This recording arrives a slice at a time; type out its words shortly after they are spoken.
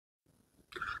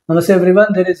Namaste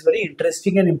everyone. There is very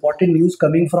interesting and important news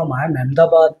coming from IIM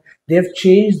Ahmedabad. They have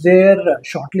changed their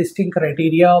shortlisting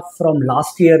criteria from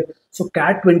last year. So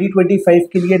CAT 2025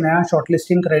 के लिए नया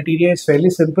shortlisting criteria is fairly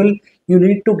simple. You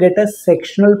need to get a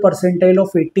sectional percentile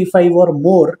of 85 or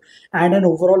more and an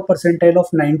overall percentile of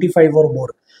 95 or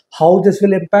more. How this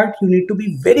will impact? You need to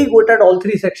be very good at all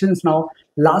three sections now.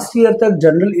 Last year तक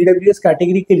general EWS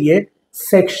category के लिए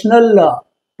sectional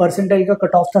percentile का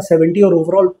cut off था 70 और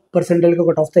overall percentile का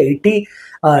cut off था 80.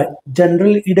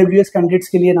 General EWS candidates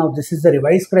के लिए now this is the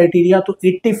revise criteria. तो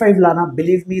 85 लाना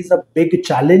believe me is a big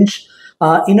challenge.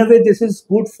 In a way this is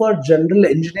good for general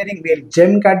engineering mail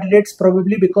GeM candidates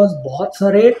probably because बहुत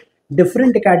सारे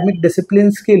different academic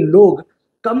disciplines के लोग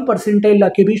कम percentile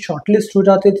लाके भी शॉर्टलिस्ट हो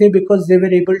जाते थे because they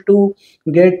were able to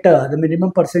get the minimum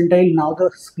percentile. Now the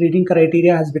screening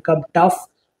criteria has become tough.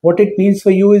 What it means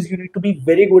for you is you need to be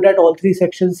very good at all three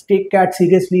sections. Take CAT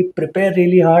seriously, prepare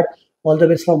really hard. All the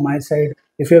best from my side.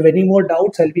 If you have any more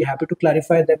doubts, I'll be happy to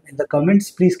clarify them in the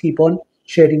comments. Please keep on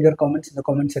sharing your comments in the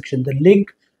comment section. The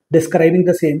link describing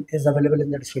the same is available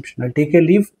in the description. I'll take a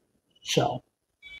leave. Ciao.